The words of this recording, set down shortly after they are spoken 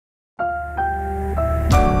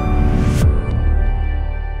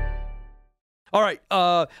All right,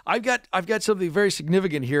 I've got something very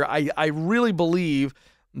significant here. I really believe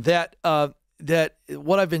that that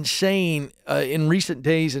what I've been saying in recent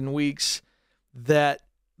days and weeks, that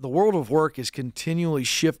the world of work is continually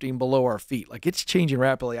shifting below our feet. Like, it's changing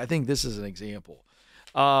rapidly. I think this is an example.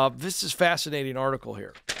 This is a fascinating article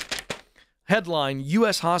here. Headline: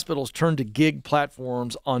 U.S. hospitals turn to gig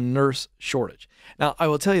platforms on nurse shortage. Now, I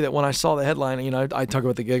will tell you that when I saw the headline, I talk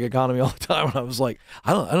about the gig economy all the time, and I was like,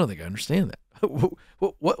 I don't think I understand that.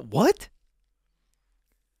 What?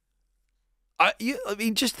 I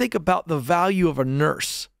mean, just think about the value of a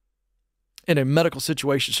nurse in a medical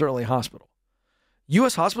situation, certainly a hospital.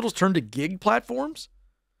 U.S. hospitals turn to gig platforms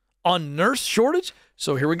on nurse shortage?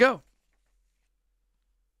 So here we go.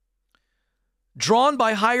 Drawn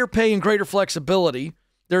by higher pay and greater flexibility,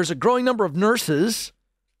 there's a growing number of nurses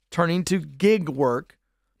turning to gig work.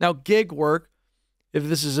 Now, gig work, if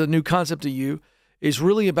this is a new concept to you, is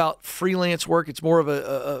really about freelance work. It's more of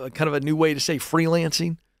a kind of a new way to say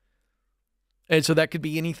freelancing. And so that could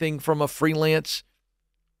be anything from a freelance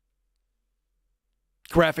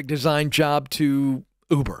graphic design job to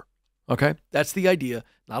Uber. Okay? That's the idea.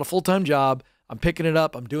 Not a full-time job. I'm picking it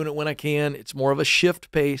up. I'm doing it when I can. It's more of a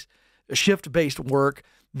shift-based work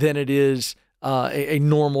than it is a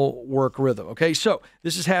normal work rhythm. Okay? So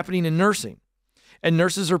this is happening in nursing. And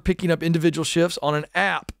nurses are picking up individual shifts on an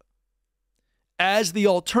app as the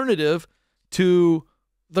alternative to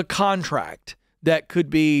the contract that could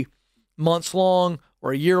be months long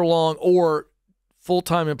or a year long or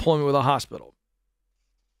full-time employment with a hospital.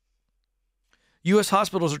 U.S.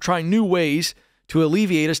 hospitals are trying new ways to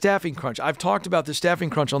alleviate a staffing crunch. I've talked about the staffing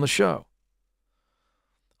crunch on the show.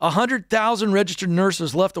 100,000 registered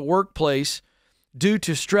nurses left the workplace due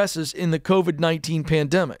to stresses in the COVID-19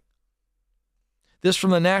 pandemic. This from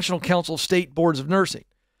the National Council of State Boards of Nursing.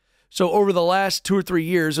 So over the last 2 or 3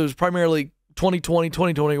 years, it was primarily 2020,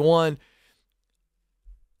 2021,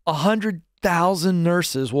 100,000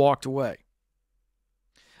 nurses walked away.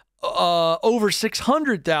 Over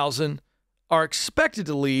 600,000 are expected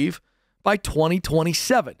to leave by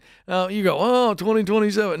 2027. Now, you go, oh,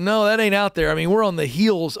 2027. No, that ain't out there. I mean, we're on the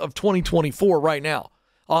heels of 2024 right now.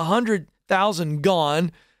 100,000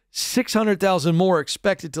 gone, 600,000 more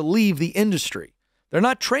expected to leave the industry. They're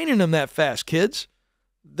not training them that fast, kids.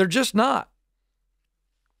 They're just not.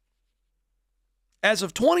 As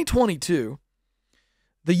of 2022,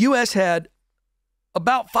 the U.S. had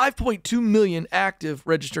about 5.2 million active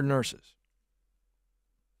registered nurses.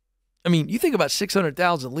 I mean, you think about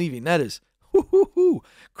 600,000 leaving. That is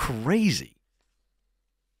crazy.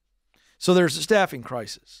 So there's a staffing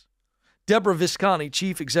crisis. Deborah Visconti,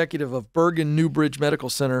 chief executive of Bergen Newbridge Medical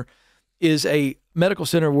Center, is a medical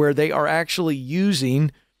center where they are actually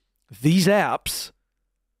using these apps,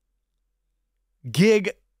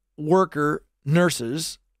 gig worker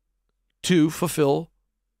nurses, to fulfill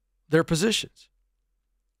their positions.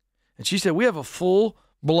 And she said, we have a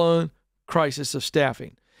full-blown crisis of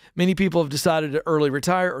staffing. Many people have decided to early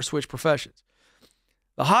retire or switch professions.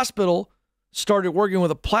 The hospital started working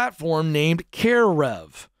with a platform named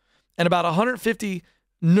CareRev, and about 150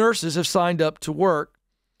 nurses have signed up to work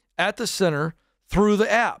at the center through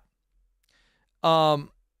the app.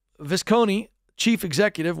 Visconti, chief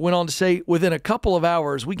executive, went on to say, within a couple of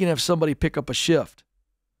hours, we can have somebody pick up a shift.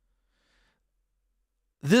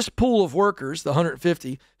 This pool of workers, the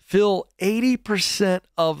 150, fill 80%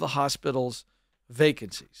 of the hospital's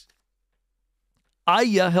vacancies.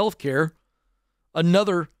 Aya Healthcare,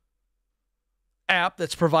 another app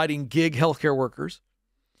that's providing gig healthcare workers,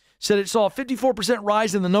 said it saw a 54%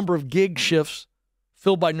 rise in the number of gig shifts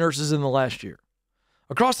filled by nurses in the last year.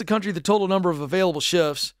 Across the country, the total number of available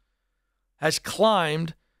shifts has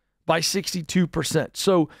climbed by 62%.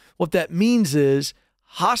 So what that means is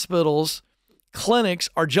hospitals, clinics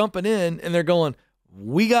are jumping in and they're going,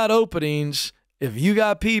 we got openings. If you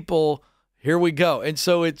got people, here we go. And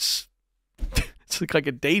so it's like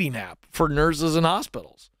a dating app for nurses and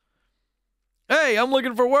hospitals. Hey, I'm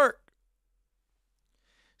looking for work.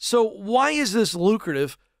 So why is this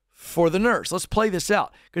lucrative for the nurse? Let's play this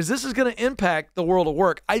out, because this is going to impact the world of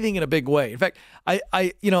work, I think, in a big way. In fact,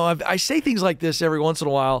 I say things like this every once in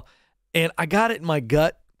a while, and I got it in my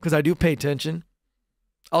gut because I do pay attention.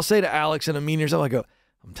 I'll say to Alex in a meeting or something, I go,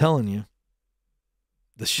 I'm telling you,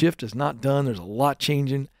 the shift is not done. There's a lot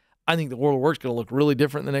changing. I think the world of work is going to look really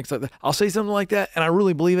different in the next. I'll say something like that, and I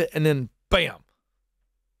really believe it, and then bam,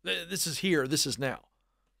 this is here. This is now.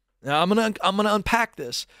 Now I'm gonna unpack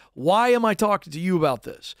this. Why am I talking to you about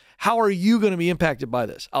this? How are you going to be impacted by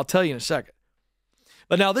this? I'll tell you in a second.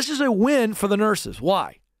 But now this is a win for the nurses.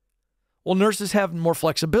 Why? Well, nurses have more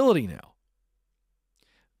flexibility now.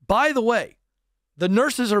 By the way, the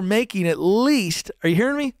nurses are making at least, are you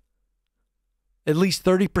hearing me? At least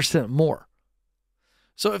 30% more.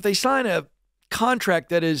 So if they sign a contract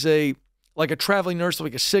that is like a traveling nurse,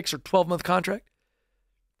 like a 6 or 12-month contract,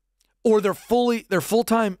 or they're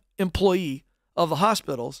full-time employee of the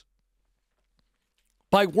hospitals,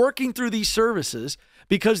 by working through these services,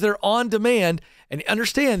 because they're on demand, and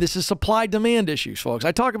understand this is supply-demand issues, folks.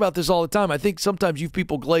 I talk about this all the time. I think sometimes you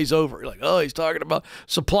people glaze over. You're like, oh, he's talking about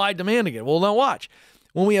supply-demand again. Well, now watch.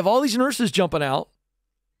 When we have all these nurses jumping out,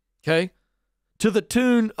 okay, to the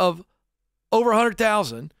tune of over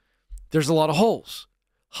 100,000, there's a lot of holes.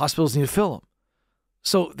 Hospitals need to fill them.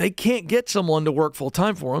 So they can't get someone to work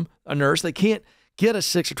full-time for them, a nurse. They can't get a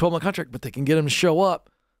 6 or 12-month contract, but they can get them to show up.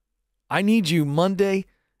 I need you Monday,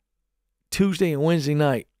 Tuesday, and Wednesday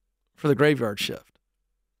night for the graveyard shift.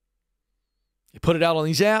 You put it out on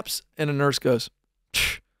these apps, and a nurse goes,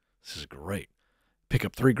 this is great. Pick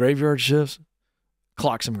up 3 graveyard shifts,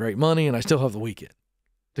 clock some great money, and I still have the weekend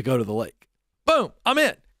to go to the lake. Boom, I'm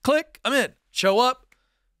in. Click, I'm in. Show up,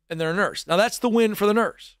 and they're a nurse. Now, that's the win for the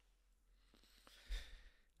nurse.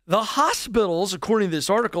 The hospitals, according to this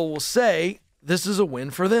article, will say this is a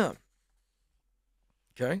win for them.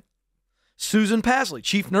 Okay? Susan Pasley,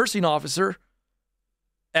 Chief Nursing Officer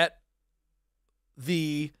at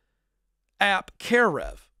the app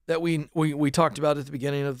CareRev that we talked about at the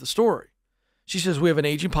beginning of the story. She says, we have an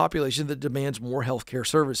aging population that demands more healthcare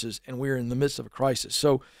services, and we're in the midst of a crisis.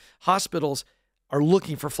 So hospitals are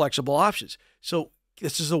looking for flexible options. So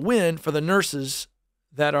this is a win for the nurses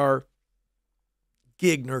that are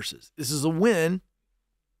gig nurses. This is a win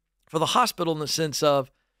for the hospital in the sense of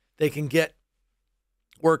they can get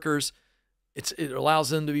workers. It allows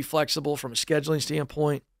them to be flexible from a scheduling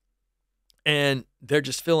standpoint, and they're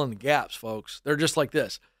just filling the gaps, folks. They're just like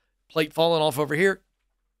this. Plate falling off over here,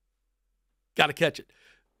 got to catch it.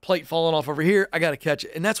 Plate falling off over here, I got to catch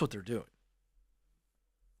it. And that's what they're doing.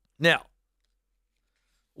 Now,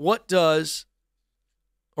 what do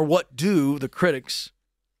the critics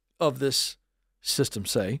of this system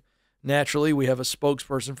say? Naturally, we have a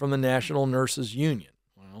spokesperson from the National Nurses Union.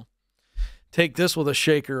 Well, take this with a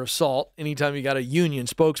shaker of salt anytime you got a union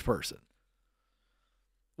spokesperson.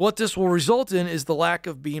 What this will result in is the lack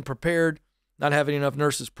of being prepared, not having enough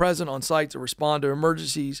nurses present on site to respond to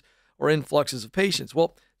emergencies or influxes of patients.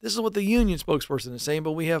 Well, this is what the union spokesperson is saying,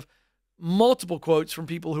 but we have multiple quotes from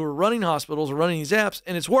people who are running hospitals or running these apps,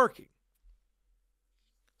 and it's working.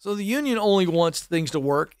 So the union only wants things to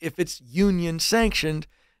work if it's union sanctioned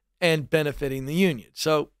and benefiting the union.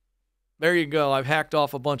 So there you go. I've hacked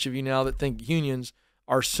off a bunch of you now that think unions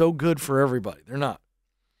are so good for everybody. They're not.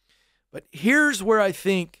 But here's where I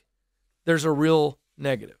think there's a real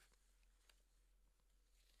negative.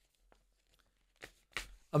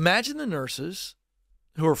 Imagine the nurses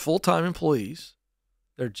who are full-time employees.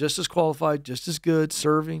 They're just as qualified, just as good,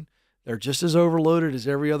 serving. They're just as overloaded as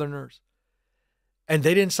every other nurse. And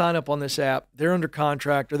they didn't sign up on this app. They're under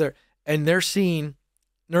contract, and they're seeing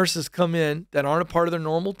nurses come in that aren't a part of their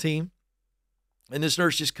normal team. And this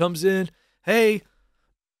nurse just comes in, hey,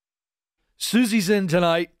 Susie's in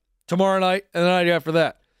tonight, tomorrow night, and the night after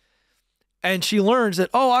that. And she learns that,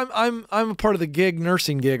 oh, I'm a part of the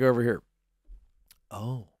nursing gig over here.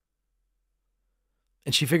 Oh.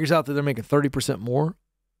 And she figures out that they're making 30% more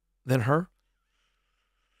than her.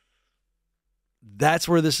 That's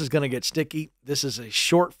where this is going to get sticky. This is a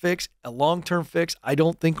short fix, a long-term fix. I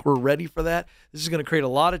don't think we're ready for that. This is going to create a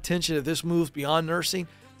lot of tension if this moves beyond nursing,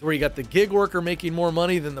 where you got the gig worker making more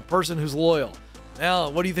money than the person who's loyal. Now,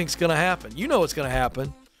 what do you think is going to happen? You know what's going to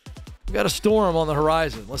happen. We've got a storm on the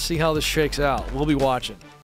horizon. Let's see how this shakes out. We'll be watching.